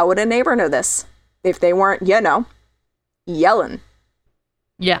 How would a neighbor know this if they weren't, yelling?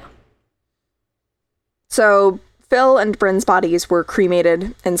 Yeah. So Phil and Bryn's bodies were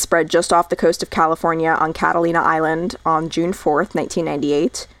cremated and spread just off the coast of California on Catalina Island on June 4th,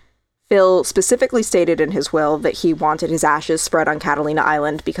 1998. Phil specifically stated in his will that he wanted his ashes spread on Catalina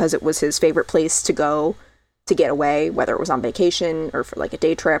Island because it was his favorite place to go to get away, whether it was on vacation or for like a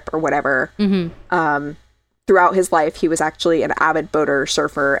day trip or whatever. Throughout his life, he was actually an avid boater,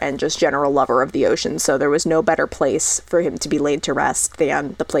 surfer, and just general lover of the ocean, so there was no better place for him to be laid to rest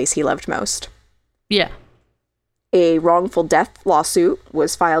than the place he loved most. Yeah. A wrongful death lawsuit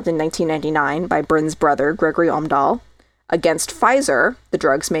was filed in 1999 by Bryn's brother, Gregory Omdahl, against Pfizer, the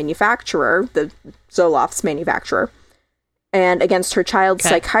drug's manufacturer, the Zoloft's manufacturer, and against her child's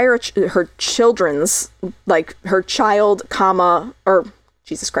her child,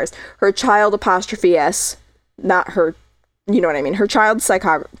 her child apostrophe S, not her, you know what I mean, her child I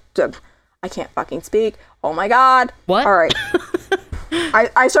can't fucking speak. Oh my God. What? All right.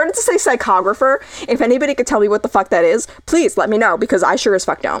 I started to say psychographer. If anybody could tell me what the fuck that is, please let me know, because I sure as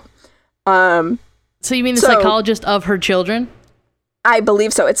fuck don't. So you mean the psychologist of her children? I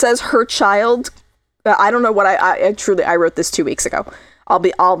believe so. It says her child. I don't know what I wrote this 2 weeks ago.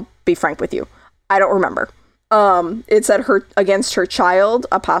 I'll be frank with you. I don't remember. It said against her child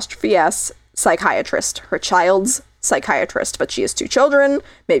apostrophe S psychiatrist. Her child's psychiatrist, but she has 2 children.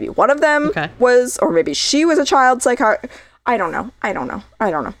 Maybe one of them was, or maybe she was a child psychiatrist. I don't know.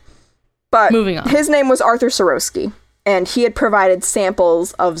 But moving on. His name was Arthur Sorosky, and he had provided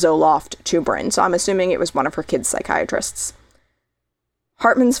samples of Zoloft to Bryn, so I'm assuming it was one of her kids' psychiatrists.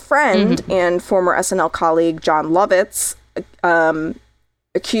 Hartman's friend and former SNL colleague John Lovitz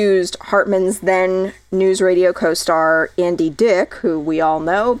accused Hartman's then news radio co-star Andy Dick, who we all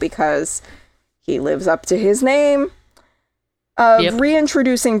know because he lives up to his name, of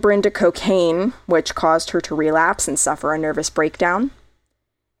reintroducing Bryn to cocaine, which caused her to relapse and suffer a nervous breakdown.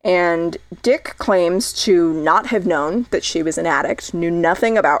 And Dick claims to not have known that she was an addict, knew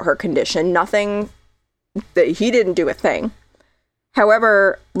nothing about her condition, nothing, that he didn't do a thing.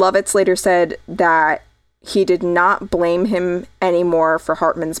 However, Lovitz later said that he did not blame him anymore for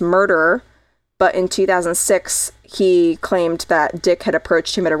Hartman's murder, but in 2006, he claimed that Dick had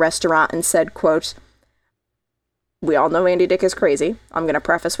approached him at a restaurant and said, quote, "We all know Andy Dick is crazy. I'm going to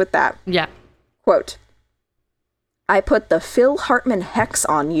preface with that." Yeah. Quote, "I put the Phil Hartman hex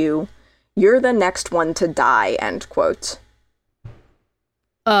on you. You're the next one to die," end quote.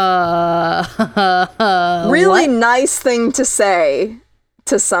 Really nice thing to say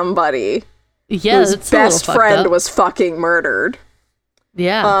to somebody whose best friend was fucking murdered.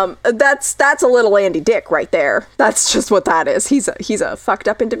 Yeah. That's a little Andy Dick right there. That's just what that is. He's a fucked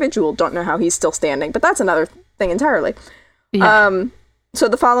up individual. Don't know how he's still standing, but that's another thing entirely. Yeah. So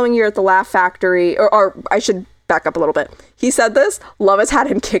the following year at the Laugh Factory, or I should back up a little bit. He said this, Lovitz had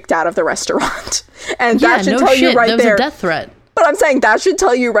him kicked out of the restaurant. And that should tell you right there. That was a death threat. But I'm saying that should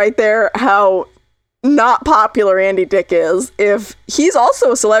tell you right there how not popular Andy Dick is. If he's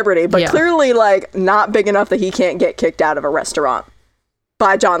also a celebrity, but clearly like not big enough that he can't get kicked out of a restaurant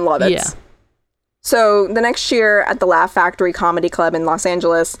by John Lovitz. Yeah. So the next year at the Laugh Factory Comedy Club in Los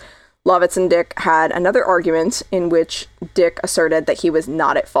Angeles, Lovitz and Dick had another argument in which Dick asserted that he was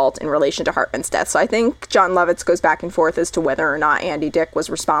not at fault in relation to Hartman's death. So I think John Lovitz goes back and forth as to whether or not Andy Dick was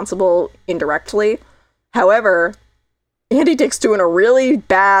responsible indirectly. However, Andy Dick's doing a really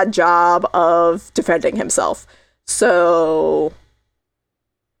bad job of defending himself. So,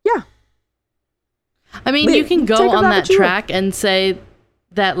 yeah. I mean, you can go on that track and say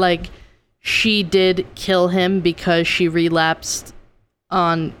that, like, she did kill him because she relapsed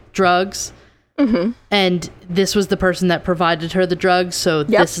on drugs. and this was the person that provided her the drugs, so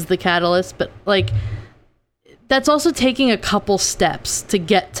this is the catalyst. But like, that's also taking a couple steps to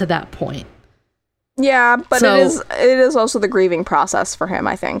get to that point. Yeah, but it is also the grieving process for him,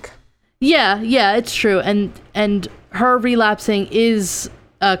 I think. Yeah, it's true. And her relapsing is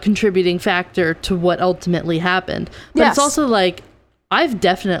a contributing factor to what ultimately happened. But it's also like, I've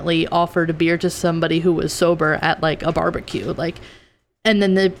definitely offered a beer to somebody who was sober at like a barbecue, like, and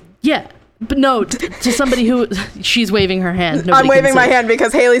then but no, to somebody who, she's waving her hand. I'm waving my hand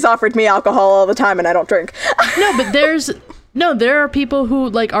because Haley's offered me alcohol all the time and I don't drink. No, but there are people who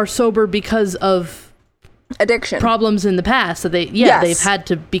like are sober because of addiction problems in the past, so they've had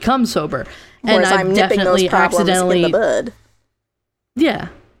to become sober. Whereas And I'm nipping those problems in the bud. Yeah,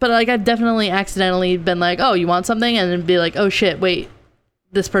 but like I've definitely accidentally been like, oh, you want something? And then be like, oh shit, wait,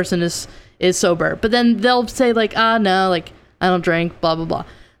 this person is sober. But then they'll say like, no, like I don't drink, blah blah blah.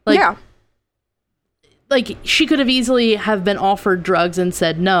 Like, yeah. Like, she could have easily have been offered drugs and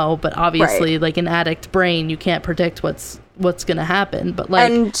said no, but obviously, like, an addict brain, you can't predict what's going to happen. But, like...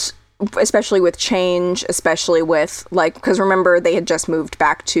 And especially with change, especially with, like... Because remember, they had just moved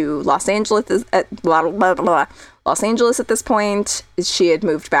back to Los Angeles at Los Angeles at this point. She had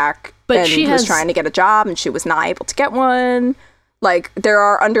moved back and was trying to get a job, and she was not able to get one. Like, there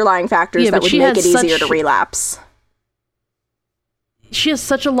are underlying factors that would make it easier to relapse. She has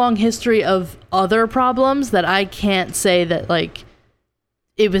such a long history of other problems that I can't say that, like,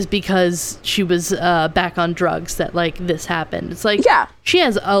 it was because she was back on drugs that, like, this happened. It's like, she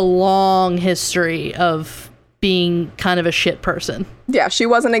has a long history of being kind of a shit person. Yeah, she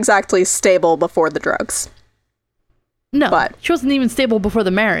wasn't exactly stable before the drugs. No, but she wasn't even stable before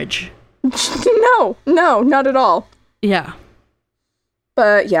the marriage. No, not at all. Yeah.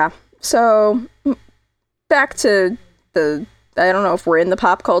 But, yeah. So, back to the... I don't know if we're in the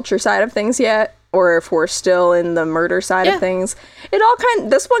pop culture side of things yet, or if we're still in the murder side of things.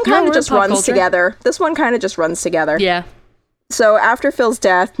 This one kind of just runs together. This one kind of just runs together. Yeah. So after Phil's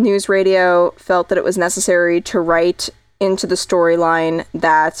death, News Radio felt that it was necessary to write into the storyline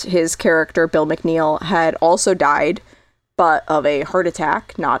that his character, Bill McNeil, had also died, but of a heart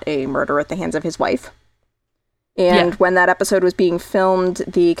attack, not a murder at the hands of his wife. And when that episode was being filmed,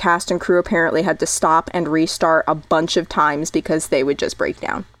 the cast and crew apparently had to stop and restart a bunch of times because they would just break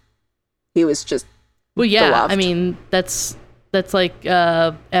down. He was just beloved. I mean, that's like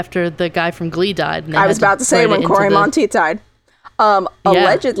after the guy from Glee died. And I was about to say when Corey Monteith died.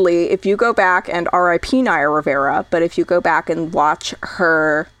 Allegedly, if you go back, and R.I.P. Naya Rivera, but if you go back and watch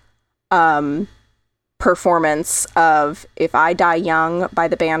her performance of If I Die Young by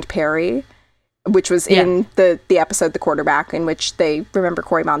the band Perry, which was in the episode The Quarterback, in which they remember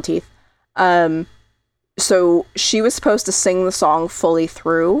Corey Monteith. So she was supposed to sing the song fully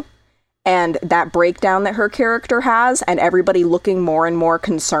through, and that breakdown that her character has, and everybody looking more and more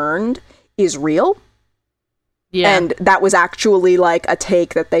concerned, is real. Yeah. And that was actually like a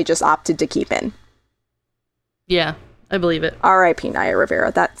take that they just opted to keep in. Yeah, I believe it. R.I.P. Naya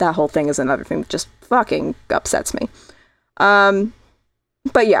Rivera. That whole thing is another thing that just fucking upsets me.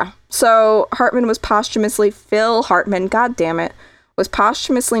 But yeah, so Phil Hartman, goddammit, was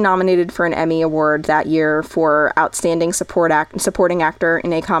posthumously nominated for an Emmy Award that year for Outstanding Supporting Actor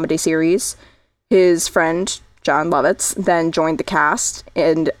in a Comedy Series. His friend, John Lovitz, then joined the cast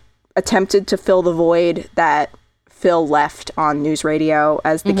and attempted to fill the void that Phil left on News Radio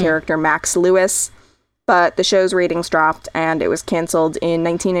as the character Max Lewis, but the show's ratings dropped and it was canceled in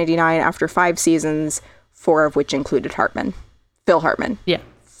 1989 after 5 seasons, 4 of which included Phil Hartman. Yeah.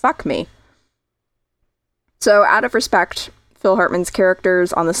 Fuck me. So, out of respect, Phil Hartman's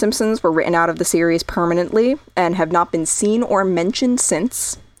characters on The Simpsons were written out of the series permanently and have not been seen or mentioned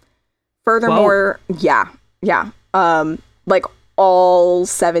since. Furthermore, like all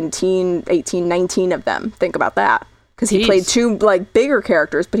 17, 18, 19 of them. Think about that. Because he played 2, like, bigger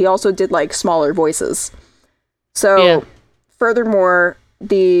characters, but he also did, like, smaller voices. So, furthermore,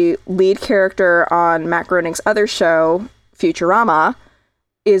 the lead character on Matt Groening's other show, Futurama,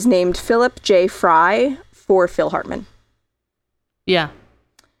 is named Philip J. Fry for Phil Hartman. Yeah.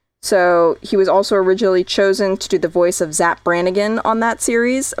 So he was also originally chosen to do the voice of Zap Brannigan on that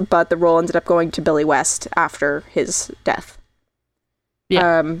series, but the role ended up going to Billy West after his death.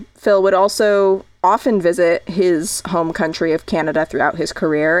 Yeah. Phil would also often visit his home country of Canada throughout his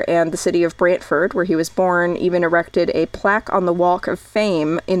career, and the city of Brantford, where he was born, even erected a plaque on the Walk of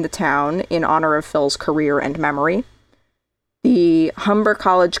Fame in the town in honor of Phil's career and memory. The Humber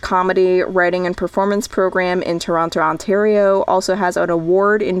College Comedy, Writing and Performance Program in Toronto, Ontario, also has an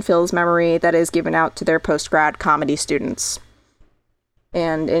award in Phil's memory that is given out to their post-grad comedy students.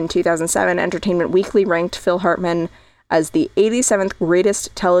 And in 2007, Entertainment Weekly ranked Phil Hartman as the 87th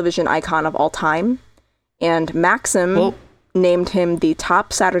greatest television icon of all time. And Maxim named him the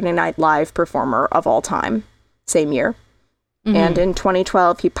top Saturday Night Live performer of all time, same year. Mm-hmm. And in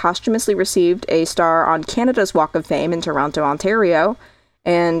 2012, he posthumously received a star on Canada's Walk of Fame in Toronto, Ontario.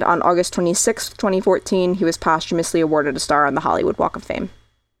 And on August 26th, 2014, he was posthumously awarded a star on the Hollywood Walk of Fame.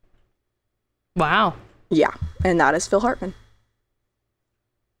 Wow. Yeah, and that is Phil Hartman.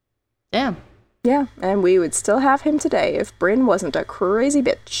 Damn. Yeah, and we would still have him today if Bryn wasn't a crazy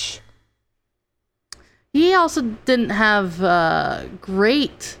bitch. He also didn't have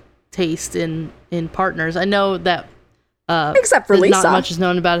great taste in partners. I know that except for Lisa. Not much is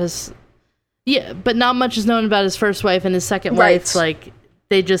known about his but not much is known about his first wife and his second wife. Like,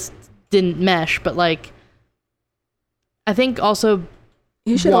 they just didn't mesh. But like, I think also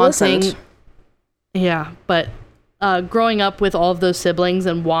he should have listened. Yeah, but growing up with all of those siblings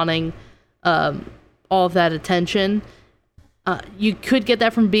and wanting all of that attention, you could get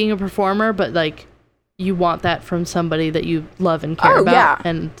that from being a performer, but like, you want that from somebody that you love and care about. Yeah.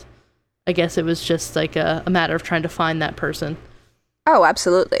 And I guess it was just like a matter of trying to find that person. Oh,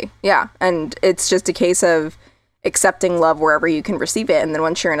 absolutely. Yeah. And it's just a case of accepting love wherever you can receive it. And then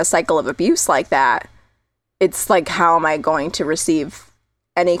once you're in a cycle of abuse like that, it's like, how am I going to receive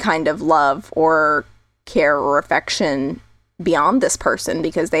any kind of love or care or affection beyond this person,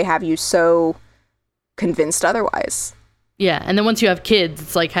 because they have you so convinced otherwise. Yeah, and then once you have kids,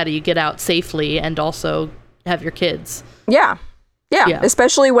 it's like, how do you get out safely and also have your kids? Yeah,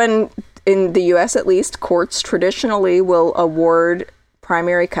 especially when, in the U.S. at least, courts traditionally will award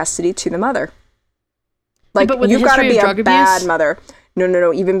primary custody to the mother. Like, you've got to be a bad mother.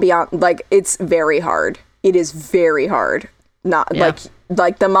 No, even beyond, like, it's very hard. It is very hard. Not,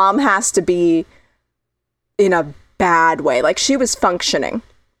 like the mom has to be in a bad way. Like, she was functioning.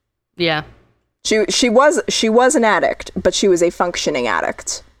 Yeah. She was an addict, but she was a functioning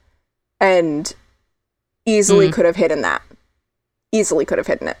addict, and easily could have hidden that. Easily could have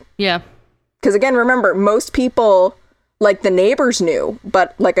hidden it. Yeah. Because again, remember, most people, like, the neighbors knew,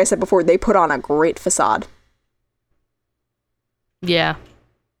 but like I said before, they put on a great facade. Yeah.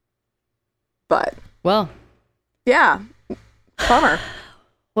 But well, yeah, bummer.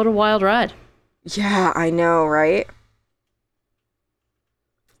 What a wild ride. Yeah, I know, right?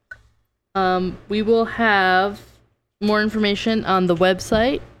 We will have more information on the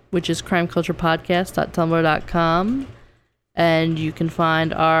website, which is crimeculturepodcast.tumblr.com. And you can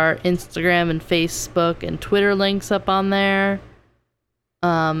find our Instagram and Facebook and Twitter links up on there.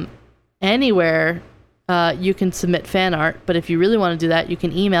 Anywhere you can submit fan art, but if you really want to do that, you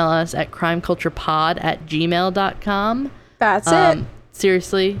can email us at crimeculturepod@gmail.com. That's it.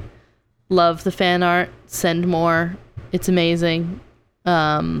 Seriously, love the fan art. Send more. It's amazing.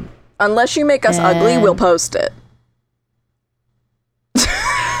 Unless you make us ugly, we'll post it.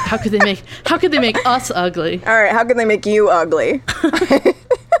 How could they make us ugly? All right, how can they make you ugly?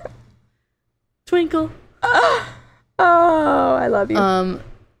 Twinkle. Oh, I love you.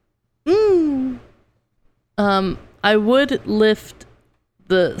 I would lift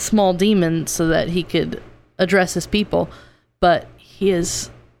the small demon so that he could address his people, but he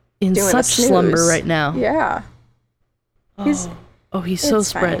is in doing such slumber right now. Yeah. He's so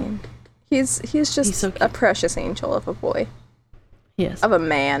spread. Fine. He's just so a precious angel of a boy. Yes. Of a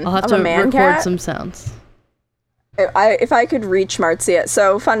man. I'll have to record some sounds. If I could reach Marcia.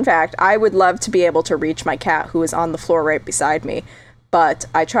 So, fun fact, I would love to be able to reach my cat, who is on the floor right beside me. But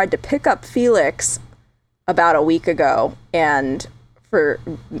I tried to pick up Felix about a week ago, and I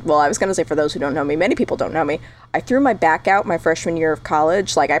was going to say, for those who don't know me, many people don't know me, I threw my back out my freshman year of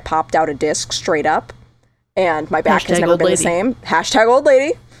college. Like, I popped out a disc straight up, and my back has never been the same. Hashtag old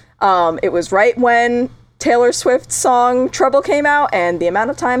lady. It was right when Taylor Swift's song Trouble came out, and the amount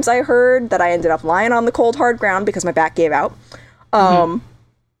of times I heard that I ended up lying on the cold hard ground because my back gave out.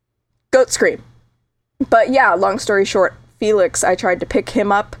 Goat scream. But yeah, long story short, Felix, I tried to pick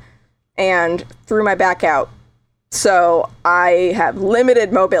him up and threw my back out. So I have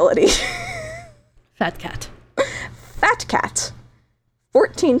limited mobility. Fat cat. Fat cat.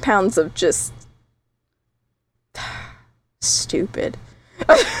 14 pounds of just stupid.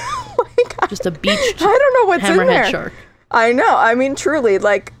 Just a beached I don't know what's in there. Shark. I know. I mean, truly,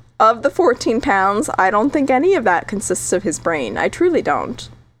 like, of the 14 pounds, I don't think any of that consists of his brain. I truly don't.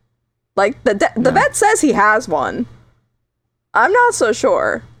 Like, the vet says he has one. I'm not so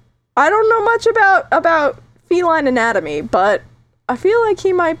sure. I don't know much about feline anatomy, but I feel like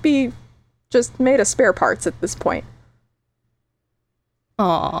he might be just made of spare parts at this point.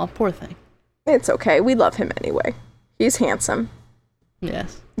 Aw, poor thing. It's okay. We love him anyway. He's handsome.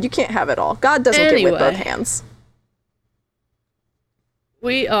 Yes. You can't have it all. God doesn't give with both hands.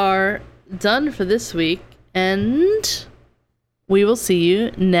 We are done for this week, and we will see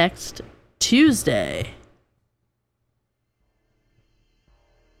you next Tuesday.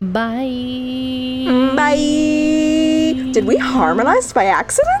 Bye. Bye. Did we harmonize by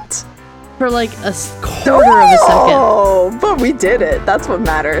accident? For like a quarter of a second. Oh, but we did it. That's what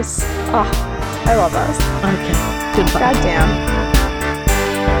matters. Oh, I love us. Okay. Goodbye. Goddamn.